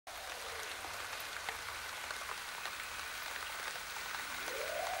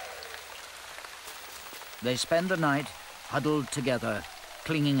They spend the night huddled together,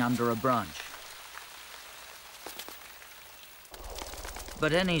 clinging under a branch.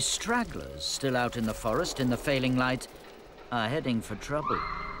 But any stragglers still out in the forest in the failing light are heading for trouble.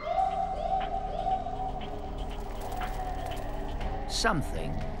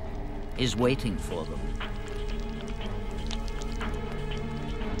 Something is waiting for them.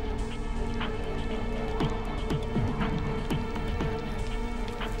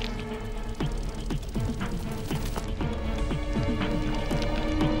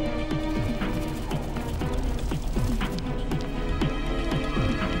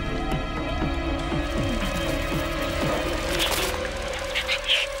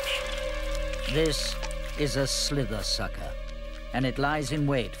 This is a slithersucker, and it lies in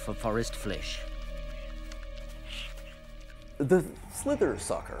wait for forest flish. The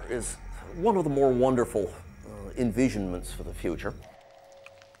slithersucker is one of the more wonderful envisionments for the future.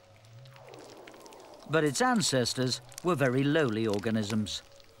 But its ancestors were very lowly organisms.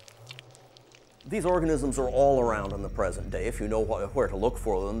 These organisms are all around in the present day. If you know where to look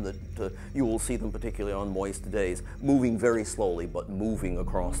for them, that you will see them particularly on moist days, moving very slowly, but moving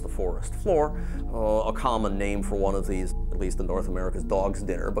across the forest floor. A common name for one of these, at least in North America, is dog's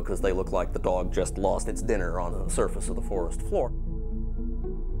dinner, because they look like the dog just lost its dinner on the surface of the forest floor.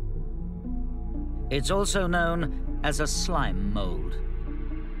 It's also known as a slime mould.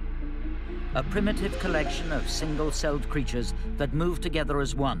 A primitive collection of single-celled creatures that move together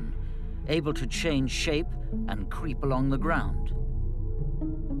as one, able to change shape and creep along the ground.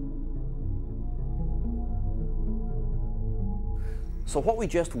 So what we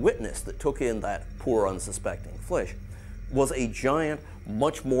just witnessed that took in that poor unsuspecting flish was a giant,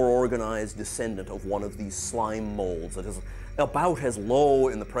 much more organized descendant of one of these slime molds that is about as low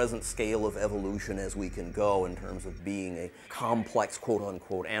in the present scale of evolution as we can go in terms of being a complex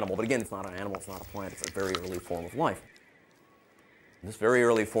quote-unquote animal. But again, it's not an animal, it's not a plant, it's a very early form of life. This very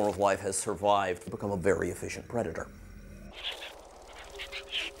early form of life has survived to become a very efficient predator.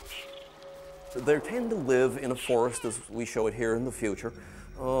 They tend to live in a forest, as we show it here in the future,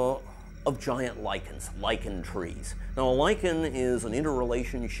 of giant lichens, lichen trees. Now, a lichen is an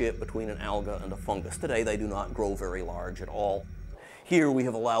interrelationship between an alga and a fungus. Today, they do not grow very large at all. Here, we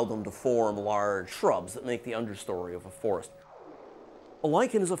have allowed them to form large shrubs that make the understory of a forest. A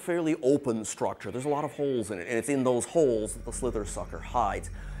lichen is a fairly open structure. There's a lot of holes in it, and it's in those holes that the slithersucker hides.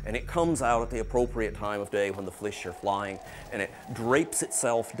 And it comes out at the appropriate time of day when the flish are flying, and it drapes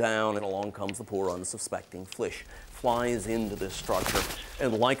itself down, and along comes the poor unsuspecting flish. Flies into this structure,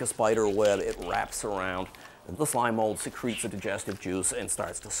 and like a spider web, it wraps around. And the slime mold secretes a digestive juice and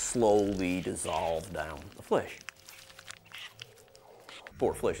starts to slowly dissolve down the flish.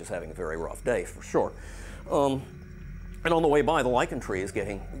 Poor flish is having a very rough day, for sure. And on the way by, the lichen tree is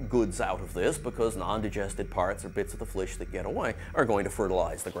getting goods out of this because non-digested parts or bits of the flish that get away are going to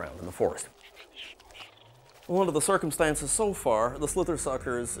fertilize the ground in the forest. Well, under the circumstances so far, the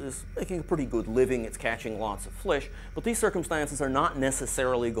slithersucker is making a pretty good living. It's catching lots of flish, but these circumstances are not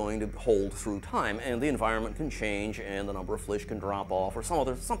necessarily going to hold through time, and the environment can change, and the number of flish can drop off, or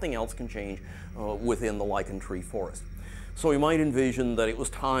something else can change within the lichen tree forest. So we might envision that it was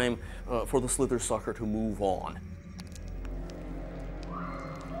time for the slithersucker to move on.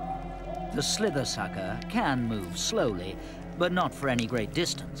 The slithersucker can move slowly, but not for any great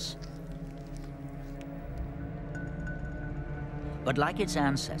distance. But like its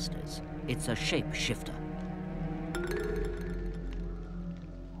ancestors, it's a shape-shifter.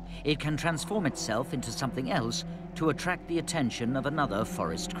 It can transform itself into something else to attract the attention of another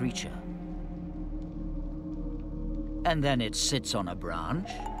forest creature. And then it sits on a branch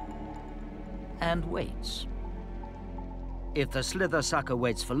and waits. If the slithersucker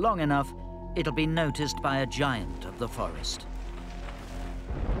waits for long enough, it'll be noticed by a giant of the forest.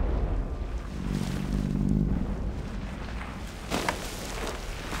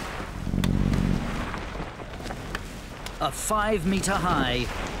 A 5-meter-high,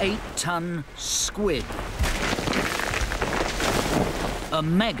 8-ton squid. A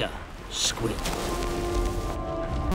Megasquid.